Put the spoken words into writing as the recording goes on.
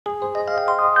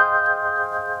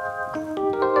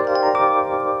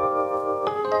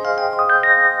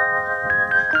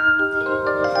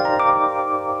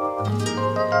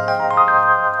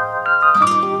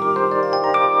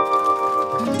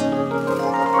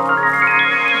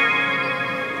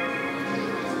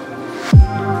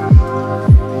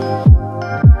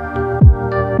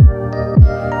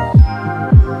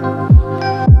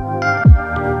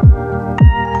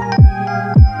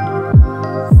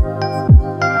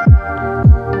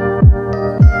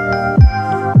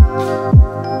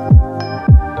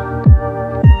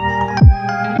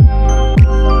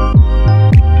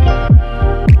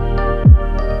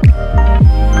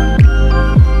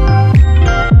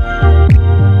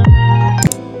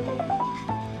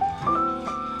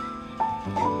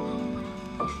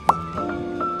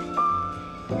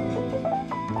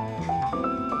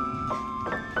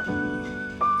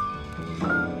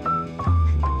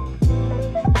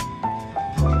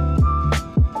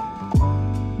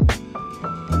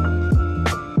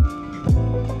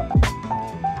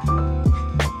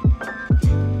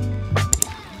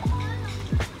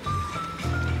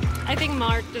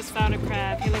just found a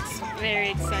crab. He looks very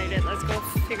excited. Let's go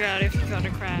figure out if he found a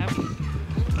crab.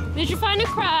 Did you find a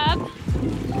crab?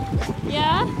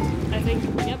 Yeah? I think,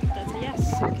 yep, that's a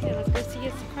yes. Okay, let's go see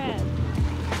if it's a crab.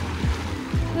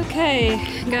 Okay,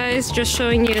 guys, just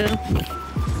showing you.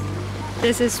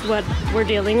 This is what we're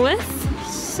dealing with.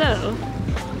 So,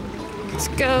 let's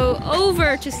go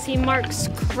over to see Mark's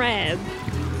crab.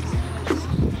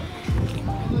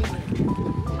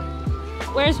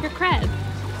 Where's your crab?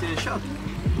 It's in the shop.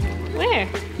 Where?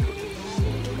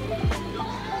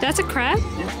 That's a crab?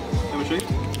 Yeah. Can we show you?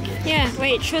 Yeah,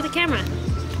 wait, show the camera.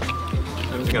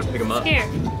 I just gotta pick him up. Here.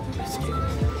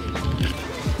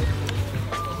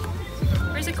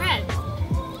 Where's the crab?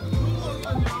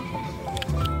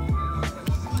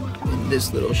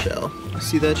 This little shell.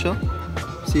 See that shell?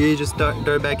 See you just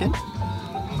dart back in?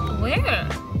 Where?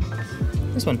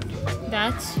 This one.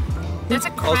 That's a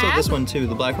crab? Also this one too,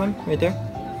 the black one right there.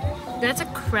 That's a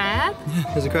crab? Yeah,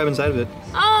 there's a crab inside of it.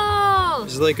 Oh!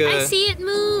 It's like a... I see it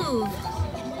move!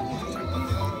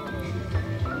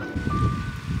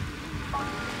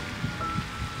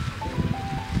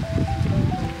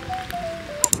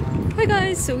 Hi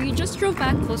guys, so we just drove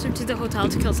back closer to the hotel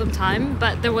to kill some time,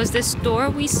 but there was this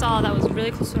store we saw that was really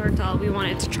close to our hotel we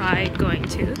wanted to try going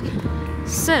to.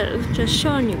 So, just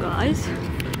showing you guys.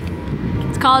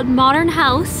 It's called Modern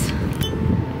House.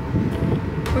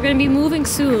 We're gonna be moving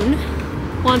soon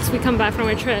once we come back from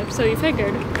our trip, so we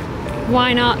figured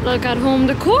why not look at home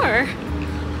decor?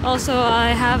 Also,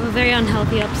 I have a very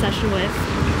unhealthy obsession with,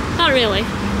 not really,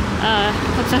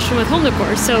 obsession with home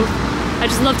decor, so I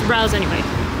just love to browse anyway.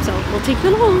 So we'll take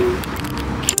you along.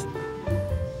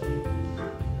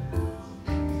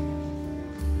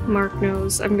 Mark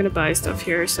knows I'm gonna buy stuff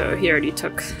here, so he already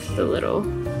took the little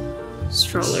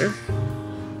stroller.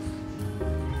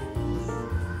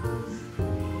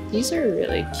 These are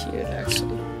really cute,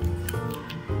 actually.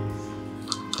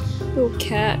 Little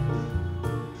cat.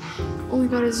 Oh my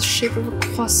god, it's the shape of a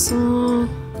croissant.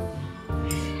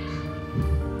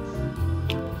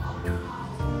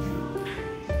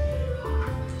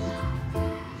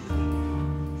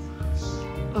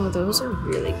 Oh, those are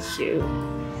really cute.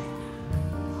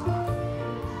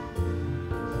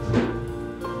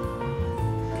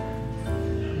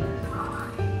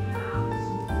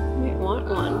 I want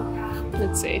one.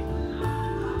 Let's see.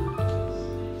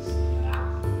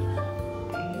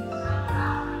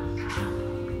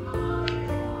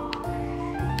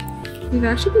 We've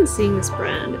actually been seeing this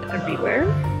brand everywhere.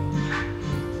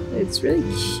 It's really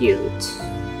cute.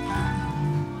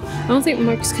 I don't think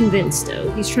Mark's convinced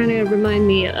though. He's trying to remind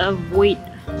me of weight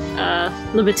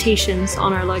limitations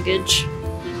on our luggage.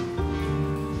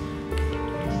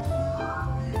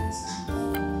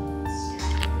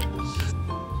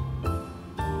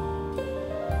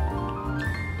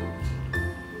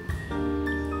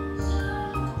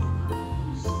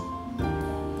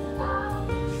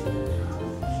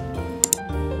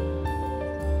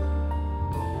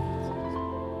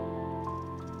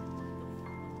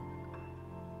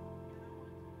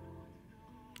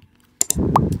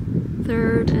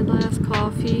 Third and last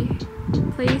coffee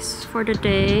place for the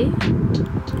day.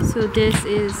 So this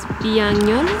is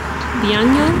Biangyeon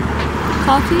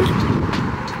coffee.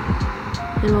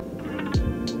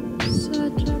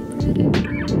 Such a pretty.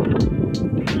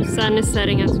 Sun is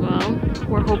setting as well.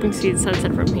 We're hoping to see the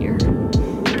sunset from here.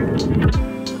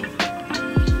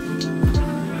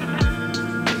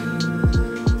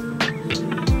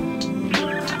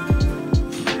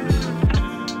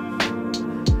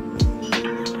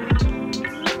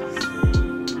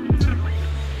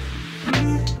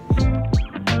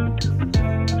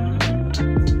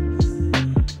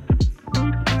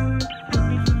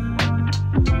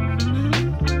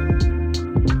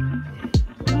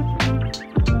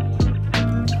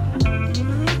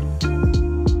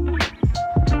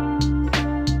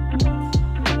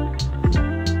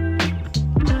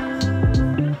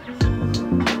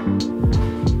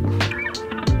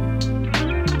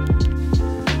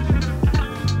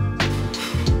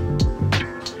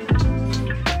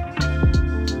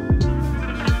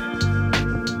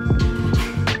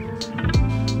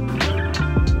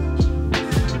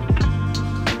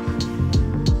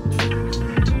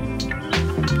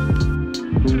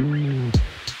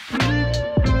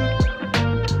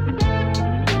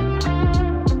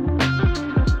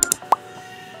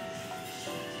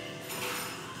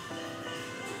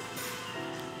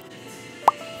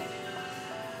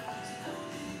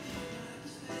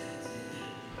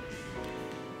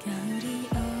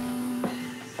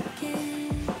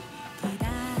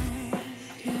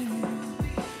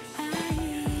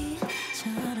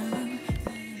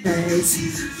 Guys,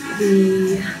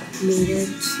 we made it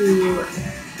to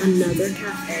another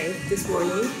cafe this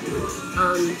morning.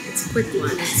 It's a quick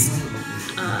one. It's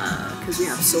because we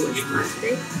have so much plans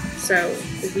today. So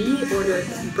we ordered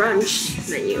brunch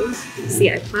menu.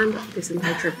 See, I planned this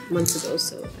entire trip months ago,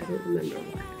 so I don't remember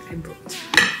why I booked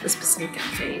a specific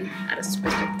cafe at a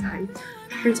specific time.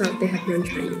 Turns out they have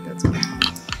brunch menu, that's why.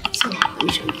 So let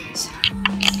me show you guys.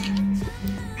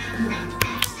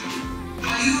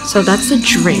 So that's the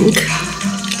drink.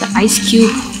 The ice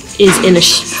cube is in a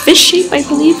fish shape, I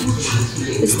believe.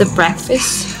 It's the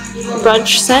breakfast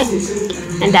brunch set.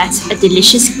 And that's a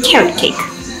delicious carrot cake.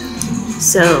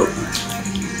 So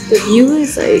the view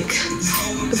is like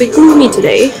a bit gloomy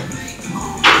today.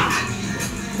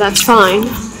 That's fine.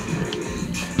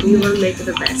 We will make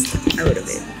the best out of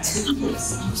it.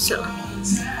 So,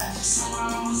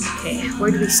 okay, where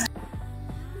do we start?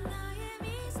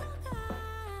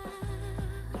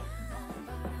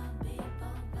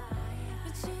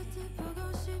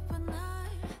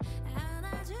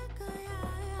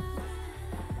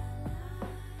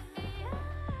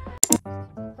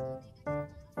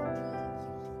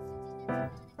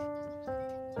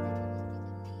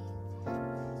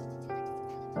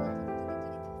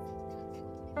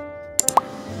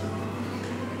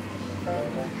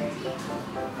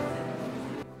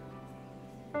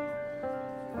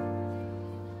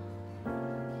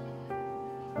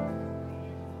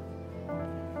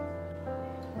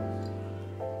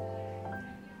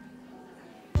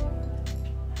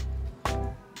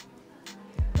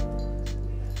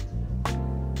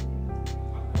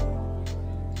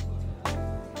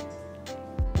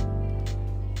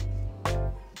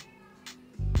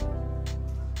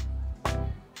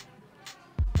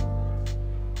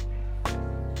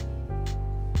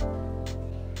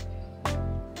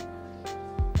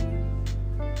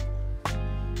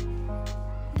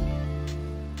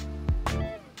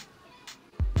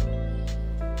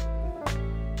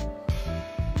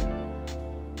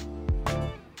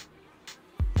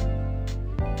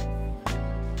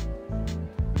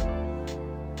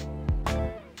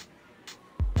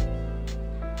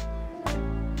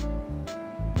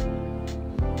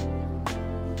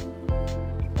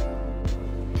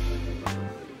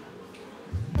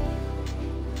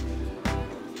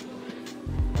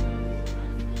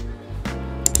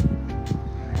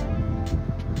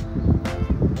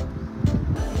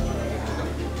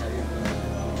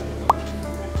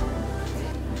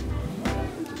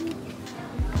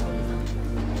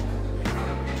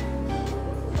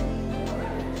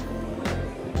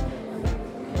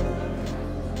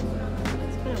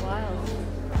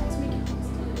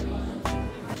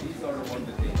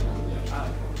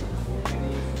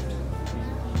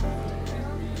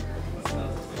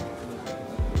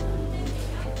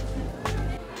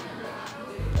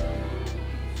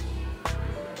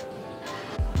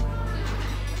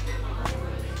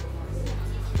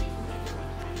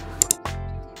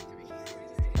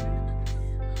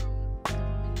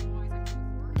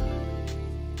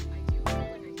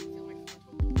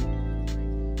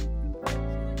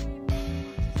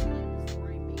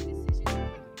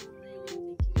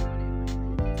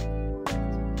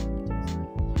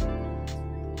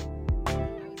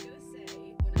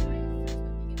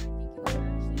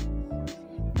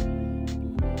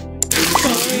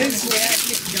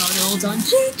 McDonald's on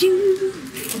Jeju.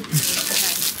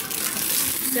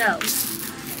 So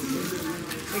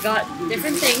we got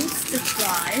different things to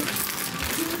try.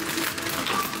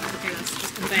 Okay, that's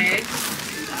just the bag.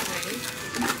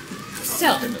 So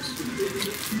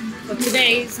for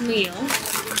today's meal,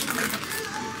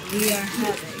 we are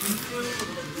having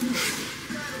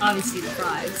obviously the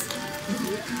fries.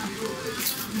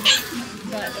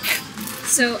 But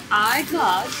so I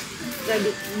got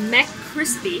the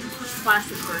McCrispy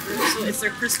classic burger. So it's their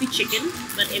crispy chicken,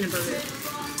 but in a burger.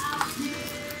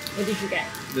 What did you get?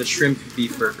 The shrimp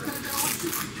beef burger.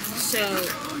 So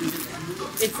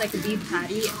it's like a beef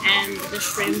patty, and the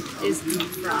shrimp is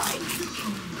deep fried.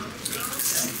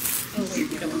 Oh wait,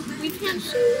 we can't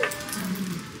shoot.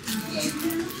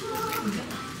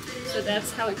 So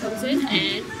that's how it comes in,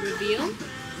 and reveal.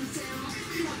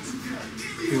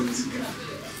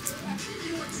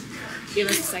 Give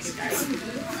us a second, guys.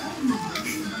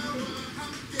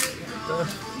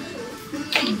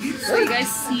 So you guys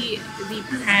see the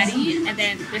patty and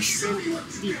then the shrimp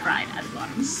deep fried at the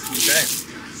bottom. Okay.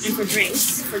 And for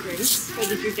drinks, what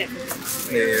did you get for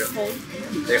drinks?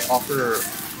 They offer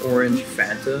orange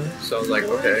Fanta, so I was like,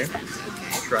 okay,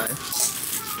 I'll try.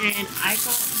 And I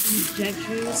got the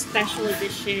Jeju special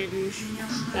edition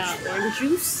orange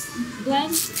juice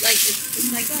blend. Like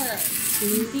it's like a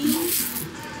smoothie,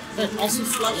 but also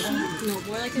slushy. No,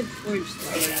 more like an orange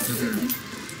slushy.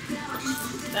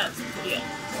 That's good.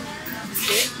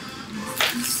 Okay.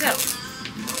 So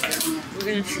we're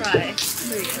gonna try.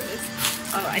 Show you guys.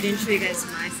 Oh, I didn't show you guys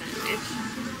my sandwich.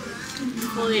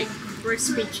 Fully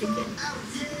crispy chicken.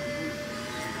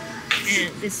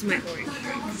 And this is my orange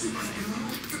drink.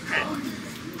 Okay.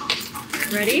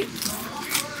 Ready?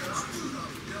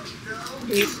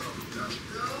 Eat.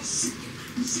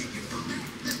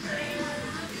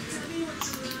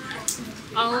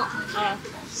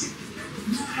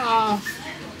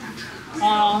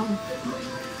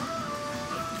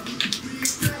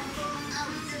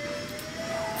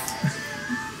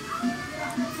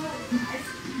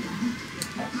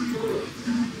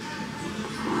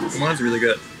 The one's really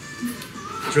good.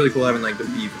 It's really cool having like the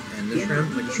beef and the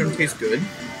shrimp. Like the shrimp tastes good.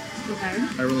 Okay.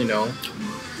 I don't really know.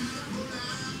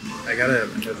 I gotta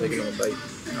take another bite.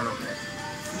 I don't know.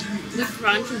 The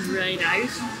crunch is really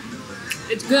nice.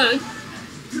 It's good.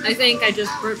 I think I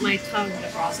just burnt my tongue in the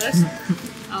process.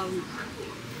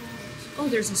 Oh,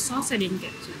 there's a sauce I didn't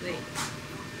get to. Wait.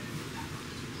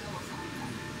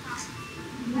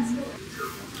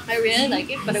 I really like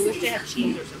it, but I wish they had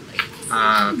cheese or something.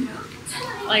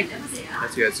 Like,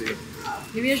 I see.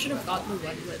 maybe I should have gotten the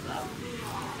one with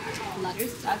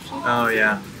lettuce, actually. Oh,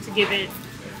 yeah. To give it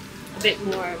a bit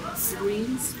more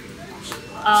greens.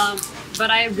 But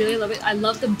I really love it. I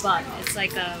love the bun. It's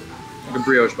like a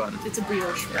brioche bun. It's a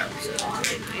brioche bun, so it's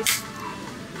really nice.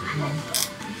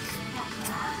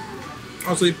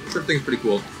 Honestly, shrimp thing's pretty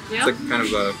cool. Yeah? It's like kind of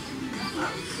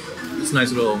this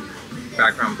nice little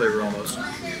background flavor almost.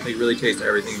 Like really taste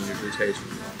everything you usually taste.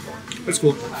 It's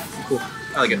cool. It's cool.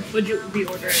 I like it. Would you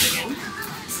reorder it again?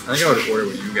 I think I would order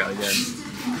what you got again.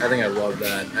 I think I love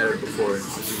that. I had it before.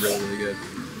 This is really, really good.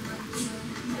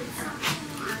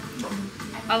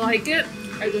 I like it.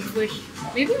 I just wish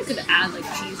maybe I could add like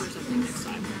cheese or something next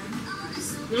time.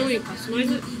 You know when you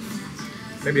customize it?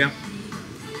 Maybe, yeah.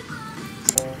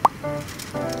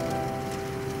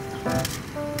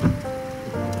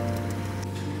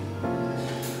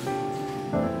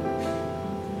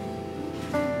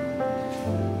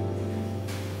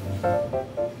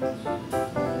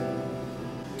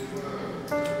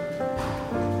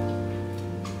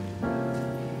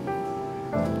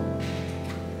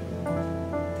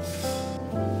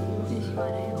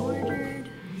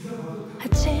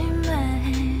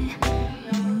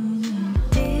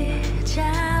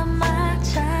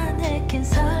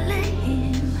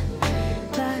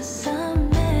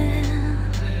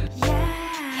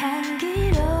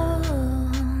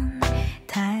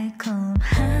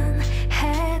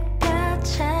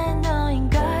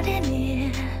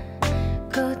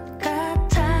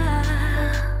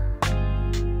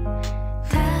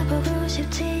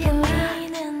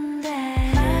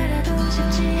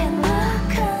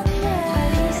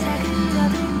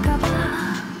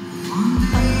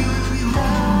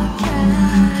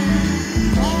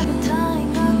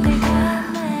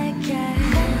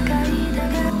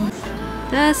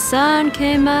 The sun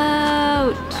came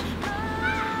out!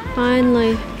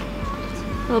 Finally.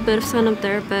 A little bit of sun up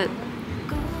there, but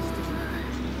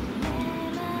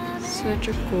such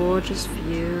a gorgeous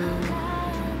view.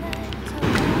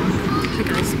 Hi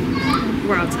guys,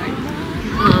 we're outside.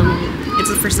 It's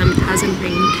the first time it hasn't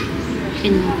rained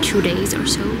in 2 days or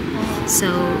so. So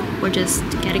we're just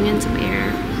getting in some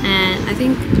air. And I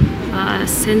think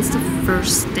since the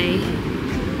first day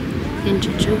in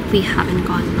Jeju, we haven't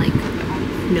gotten like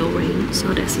no rain,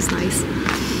 so this is nice.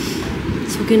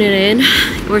 Soaking it in.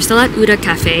 We're still at Uda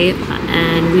Cafe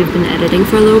and we've been editing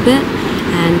for a little bit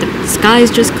and the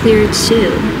sky's just cleared too.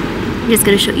 I'm just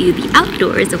gonna show you the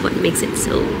outdoors of what makes it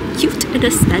so cute and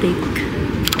aesthetic.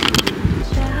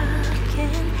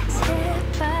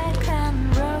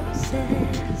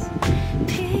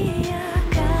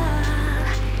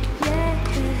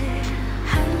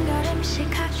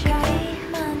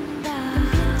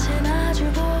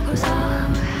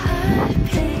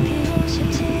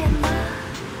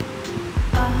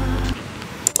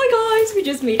 We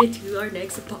just made it to our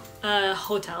next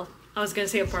hotel. I was gonna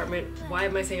say apartment. Why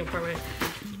am I saying apartment?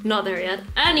 Not there yet.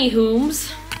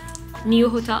 Anywho's, new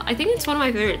hotel. I think it's one of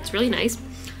my favorites. It's really nice.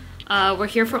 We're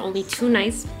here for only 2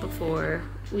 nights before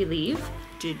we leave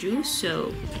Jeju.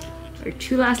 So our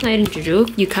 2 last night in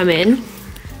Jeju. You come in,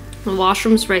 the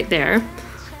washroom's right there.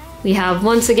 We have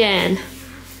once again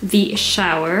the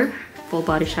shower, full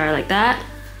body shower like that,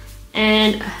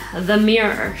 and the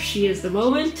mirror. She is the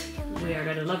moment. We are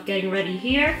gonna love getting ready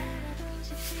here.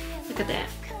 Look at that.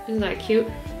 Isn't that cute?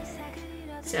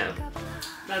 So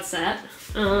that's that.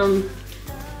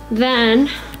 Then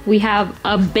we have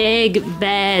a big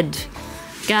bed.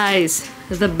 Guys,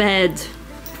 the bed.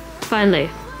 Finally.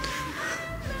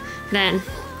 Then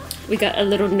We got a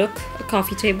little nook, a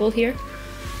coffee table here,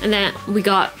 and then we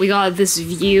got this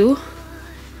view.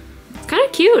 It's kind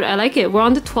of cute. I like it. We're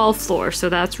on the 12th floor, so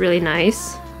that's really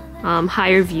nice.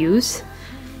 Higher views.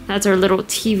 That's our little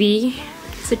TV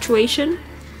situation.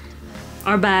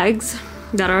 Our bags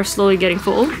that are slowly getting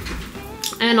full,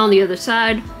 and on the other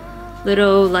side,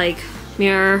 little like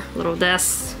mirror, little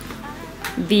desk,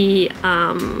 the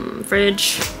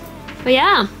fridge. But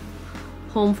yeah,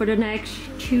 home for the next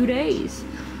 2 days.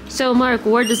 So Mark,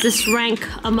 where does this rank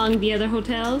among the other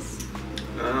hotels?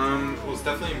 Well, it's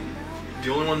definitely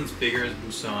the only one that's bigger is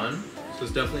Busan, so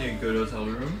it's definitely a good hotel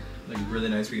room. Like really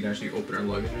nice. We can actually open our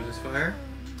luggage with this fire.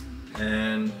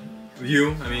 And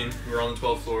view. I mean, we're on the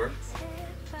 12th floor,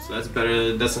 so that's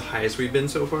better. That's the highest we've been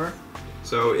so far.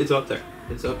 So it's up there.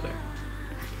 It's up there.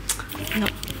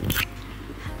 Nope.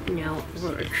 Now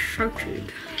we're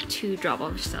excited to drop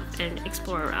off stuff and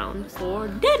explore around for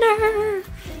dinner.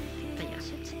 But yeah.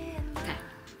 Okay.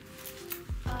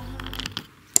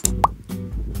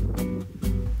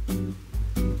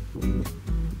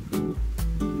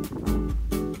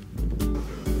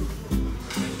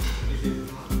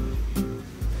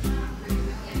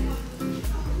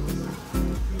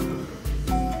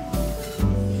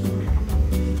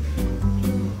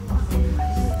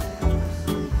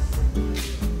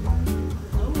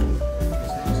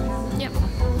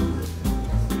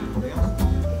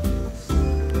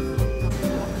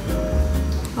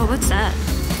 Oh, what's that?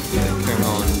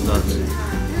 Caramel and nuts.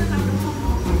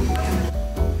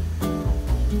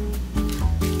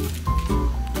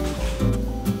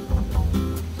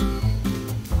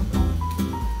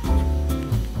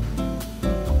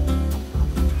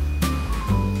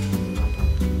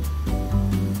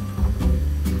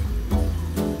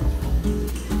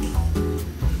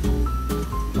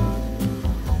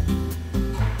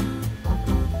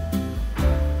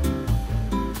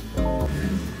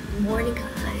 Morning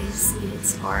guys,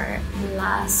 it's our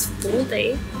last full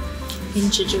day in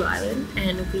Jeju Island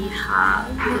and we have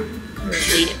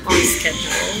currently on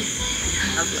schedule,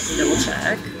 let me double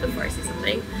check before I say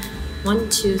something, 1,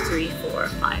 2, 3, 4,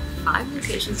 5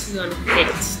 locations we're gonna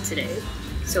hit today.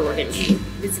 So we're gonna be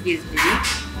busy.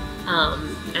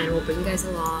 And we'll bring you guys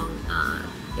along.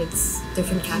 It's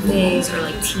different cafes or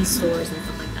like tea stores and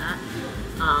stuff like that.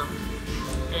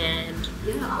 And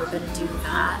yeah, we're gonna do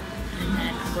that. And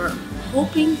then we're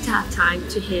hoping to have time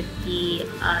to hit the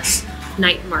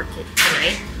night market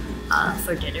tonight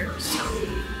for dinner. So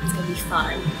it's gonna be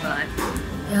fun. But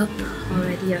yep,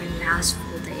 already our last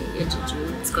full day in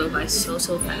Jeju. It's going by so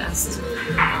fast.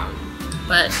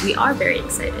 But we are very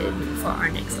excited for our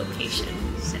next location.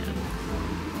 So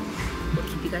we'll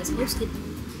keep you guys posted.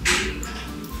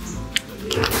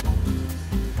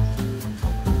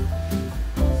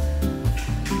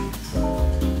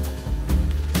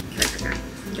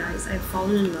 Guys, I've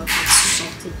fallen in love with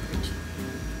salted bread.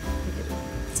 Look at it.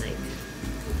 It's like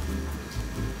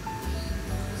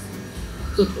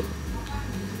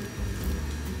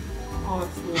oh,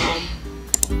 it's warm.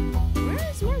 Where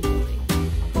is Mark going?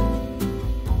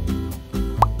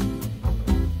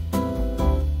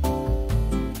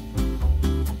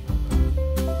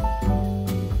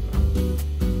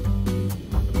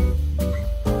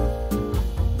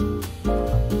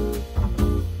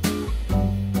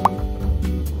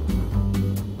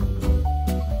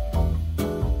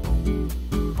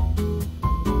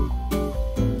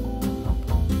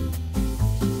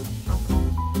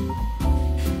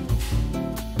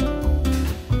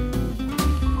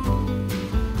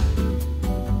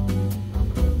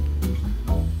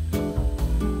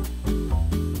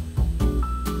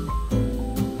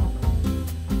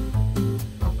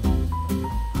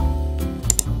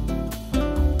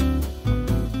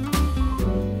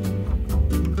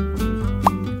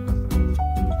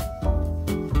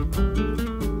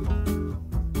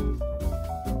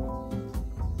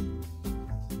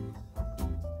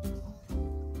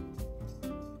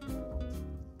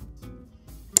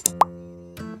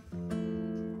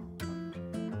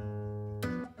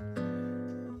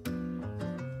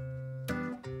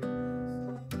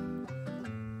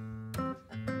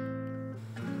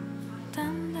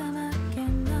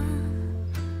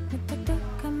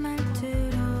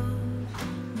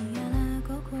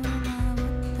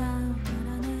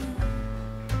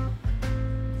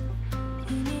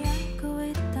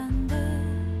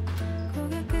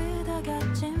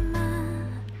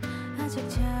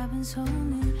 손을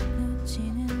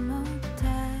놓지는 못해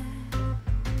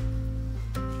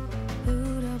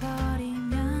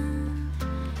울어버리면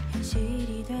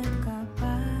현실이 될까봐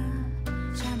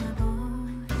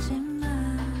참아보지만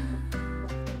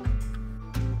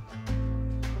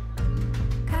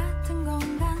같은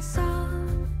공간 속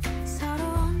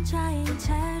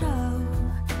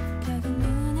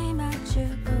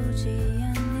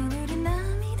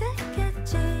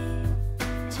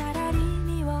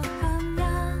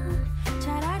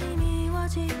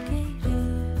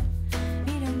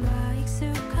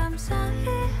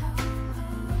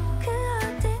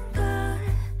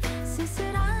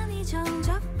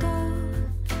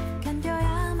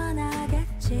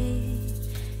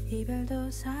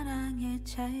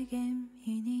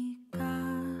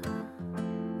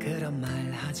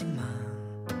하지만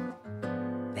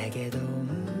내게도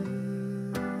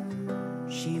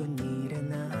쉬운 일은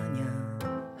아냐.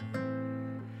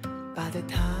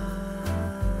 빠듯한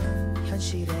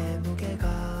현실의 무게가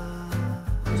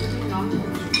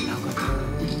너거든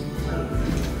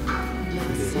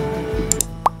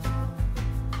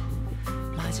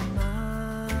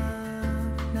마지막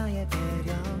나의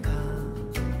배려가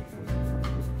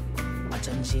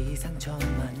어쩐지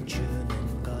상처만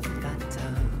주는 것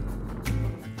같아.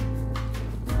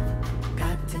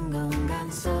 같은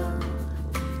공간 속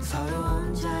서로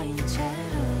혼자인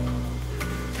채로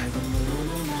결국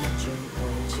눈을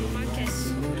마주보지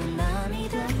않는 남이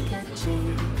됐겠지.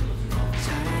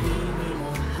 차라리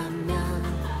미워하면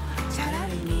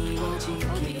차라리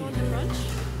미워지기를.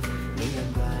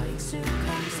 미련과 익숙한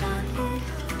사이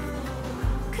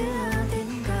그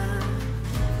어딘가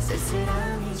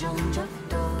쓸쓸한 이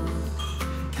종족도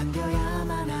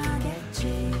견뎌야만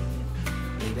하겠지.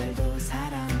 이별도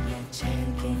사랑의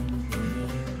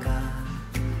책임이니까.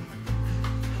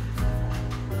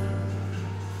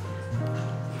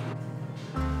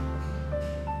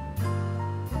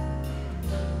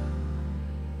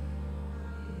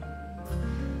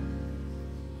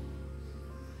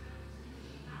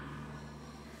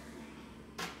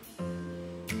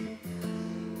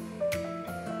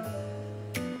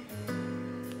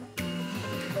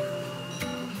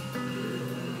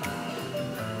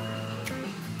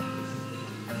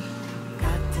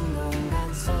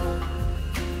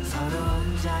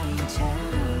 혼자인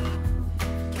채로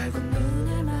결국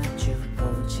눈을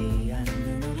마주보지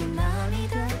않는 우리 남이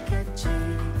됐겠지.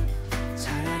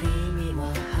 차라리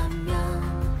미워하면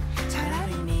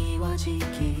차라리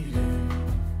미워지기를.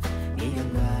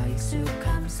 미련과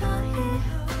익숙함 사이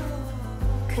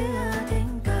그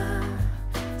어딘가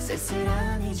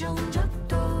쓸쓸한 이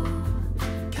종족도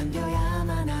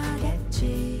견뎌야만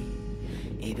하겠지.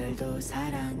 이별도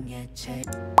사랑의 책.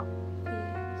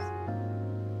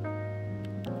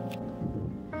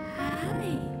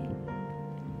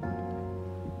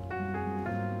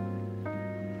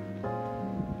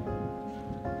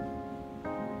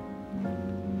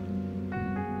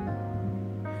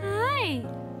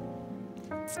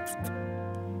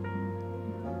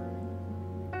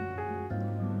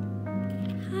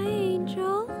 Hi,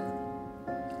 Angel.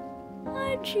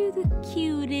 Aren't you the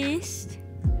cutest?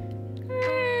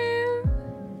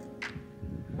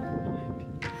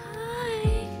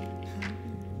 Hi.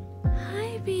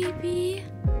 Hi, baby.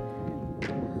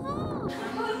 Oh.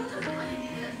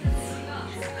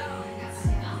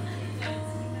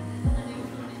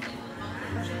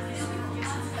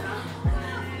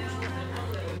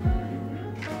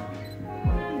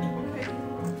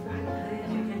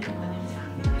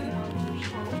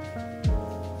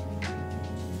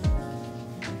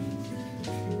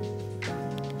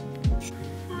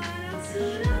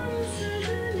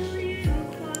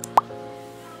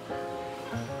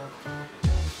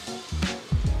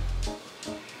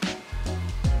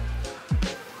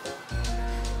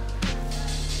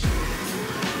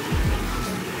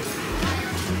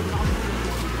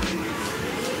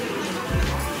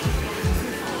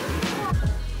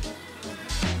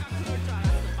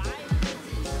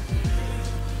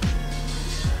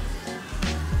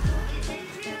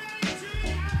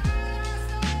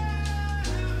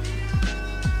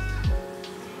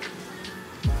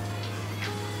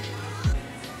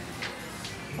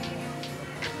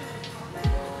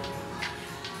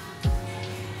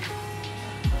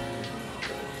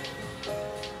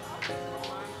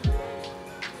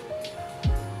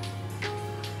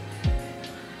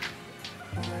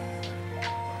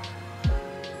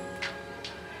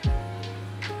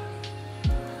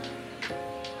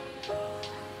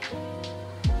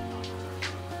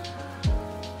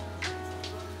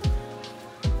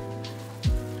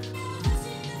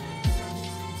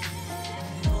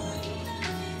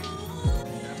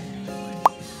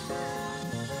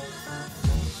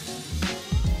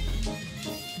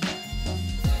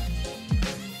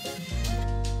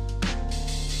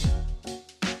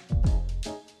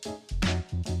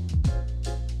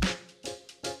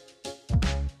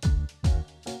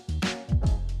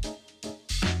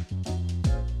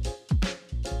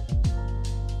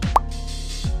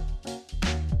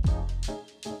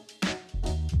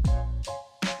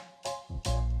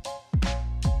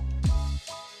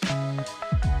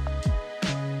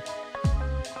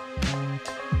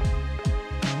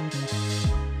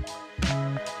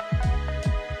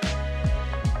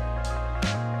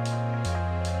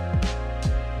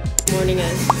 Morning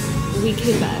guys, we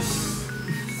came back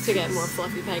to get more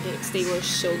fluffy pancakes. They were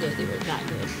so good, they were that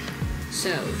good.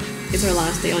 So, it's our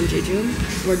last day on Jeju.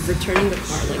 We're returning the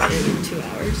car like in 2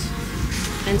 hours.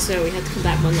 and so we had to come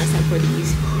back one last time for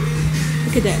these.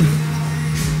 Look at that.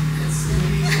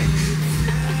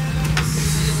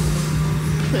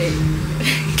 Wait.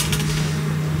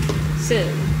 So,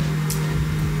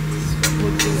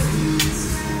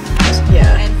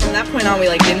 Yeah, and from that point on, we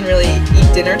like didn't really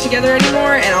eat dinner together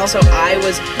anymore, and also I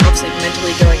was obviously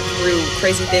mentally going through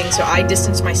crazy things, so I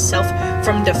distanced myself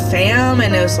from the fam,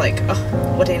 and it was like,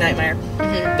 oh, what a nightmare.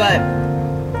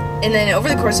 And then over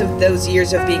the course of those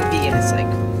years of being vegan, it's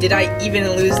like, did I even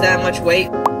lose that much weight?